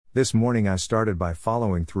This morning I started by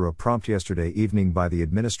following through a prompt yesterday evening by the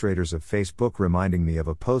administrators of Facebook reminding me of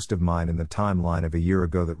a post of mine in the timeline of a year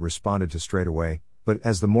ago that responded to straight away, but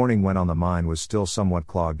as the morning went on the mind was still somewhat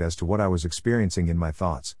clogged as to what I was experiencing in my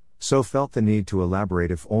thoughts, so felt the need to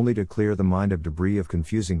elaborate if only to clear the mind of debris of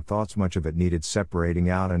confusing thoughts. Much of it needed separating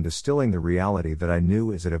out and distilling the reality that I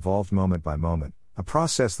knew as it evolved moment by moment, a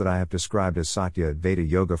process that I have described as Satya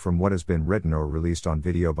Advaita Yoga from what has been written or released on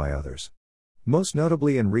video by others. Most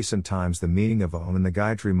notably in recent times, the meaning of Om and the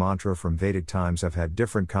Gayatri mantra from Vedic times have had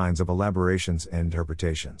different kinds of elaborations and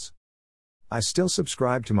interpretations. I still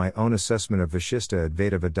subscribe to my own assessment of Vishishta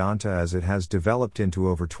Advaita Vedanta as it has developed into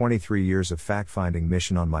over 23 years of fact-finding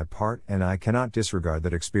mission on my part, and I cannot disregard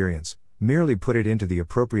that experience, merely put it into the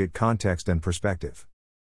appropriate context and perspective.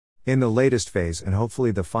 In the latest phase and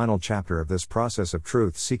hopefully the final chapter of this process of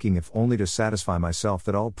truth-seeking, if only to satisfy myself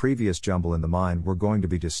that all previous jumble in the mind were going to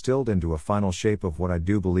be distilled into a final shape of what I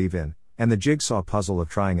do believe in, and the jigsaw puzzle of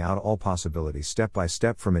trying out all possibilities step by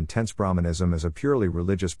step from intense Brahmanism as a purely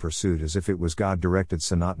religious pursuit as if it was God-directed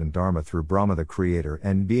Sanatana Dharma through Brahma the Creator,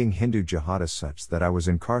 and being Hindu jihadist such that I was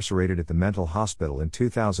incarcerated at the mental hospital in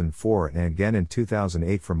 2004 and again in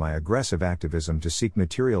 2008 for my aggressive activism to seek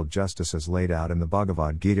material justice as laid out in the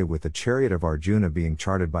Bhagavad Gita, with the chariot of Arjuna being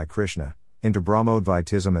charted by Krishna, into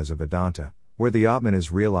Brahmodvaitism as a Vedanta, where the Atman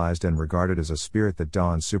is realized and regarded as a spirit that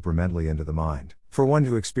dawns supramentally into the mind. For one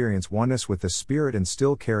to experience oneness with the spirit and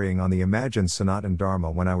still carrying on the imagined Sanatana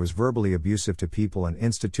Dharma when I was verbally abusive to people and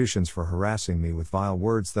institutions for harassing me with vile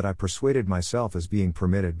words that I persuaded myself as being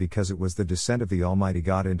permitted because it was the descent of the Almighty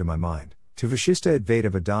God into my mind, to Vishishta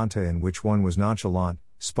Advaita Vedanta in which one was nonchalant,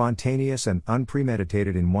 spontaneous and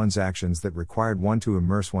unpremeditated in one's actions that required one to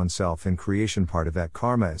immerse oneself in creation. Part of that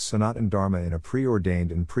karma is Sanatana Dharma in a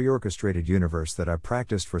preordained and preorchestrated universe that I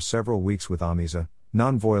practiced for several weeks with ahimsa,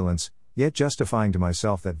 non-violence, yet justifying to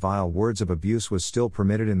myself that vile words of abuse was still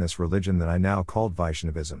permitted in this religion that I now called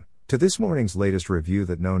Vaishnavism, to this morning's latest review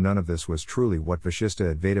that no, none of this was truly what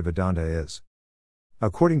Vishishta Advaita Vedanta is.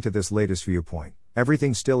 According to this latest viewpoint,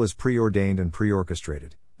 everything still is preordained and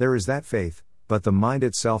preorchestrated. There is that faith, but the mind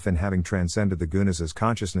itself, in having transcended the gunas as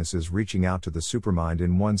consciousness, is reaching out to the supermind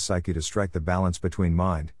in one's psyche to strike the balance between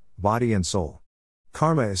mind, body and soul.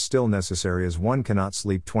 Karma is still necessary as one cannot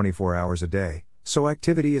sleep 24 hours a day, so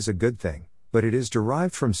activity is a good thing, but it is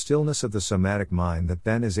derived from stillness of the somatic mind that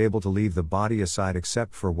then is able to leave the body aside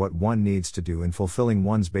except for what one needs to do in fulfilling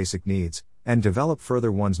one's basic needs, and develop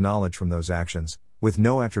further one's knowledge from those actions, with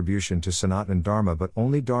no attribution to Sanatana Dharma but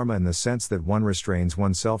only Dharma in the sense that one restrains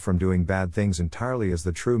oneself from doing bad things entirely as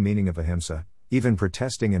the true meaning of ahimsa. Even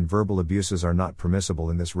protesting and verbal abuses are not permissible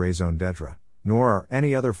in this raison d'etre, nor are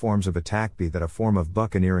any other forms of attack, be that a form of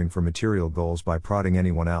buccaneering for material goals by prodding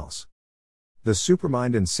anyone else. The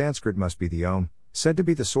supermind in Sanskrit must be the Om, said to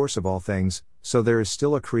be the source of all things, so there is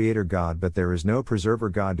still a creator God but there is no preserver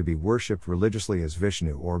God to be worshipped religiously as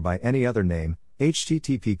Vishnu or by any other name.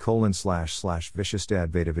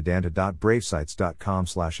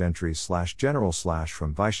 http://vishishtaadvaitavedanta.bravesites.com/entries/general/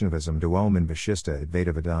 from Vaishnavism to Om in Vishishta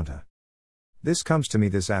Advaita Vedanta. This comes to me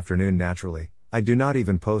this afternoon naturally. I do not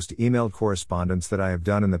even post emailed correspondence that I have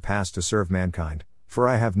done in the past to serve mankind, for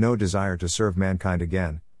I have no desire to serve mankind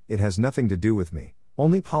again. It has nothing to do with me.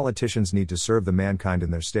 Only politicians need to serve the mankind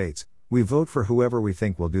in their states. We vote for whoever we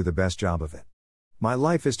think will do the best job of it. My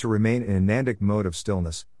life is to remain in an anandic mode of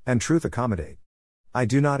stillness, and truth accommodate. I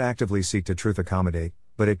do not actively seek to truth accommodate,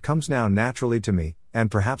 but it comes now naturally to me,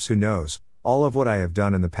 and perhaps who knows, all of what I have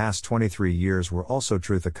done in the past 23 years were also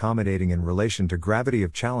truth accommodating in relation to gravity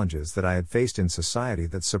of challenges that I had faced in society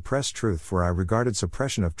that suppressed truth, for I regarded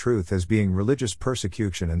suppression of truth as being religious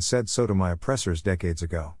persecution and said so to my oppressors decades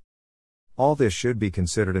ago. All this should be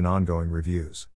considered in ongoing reviews.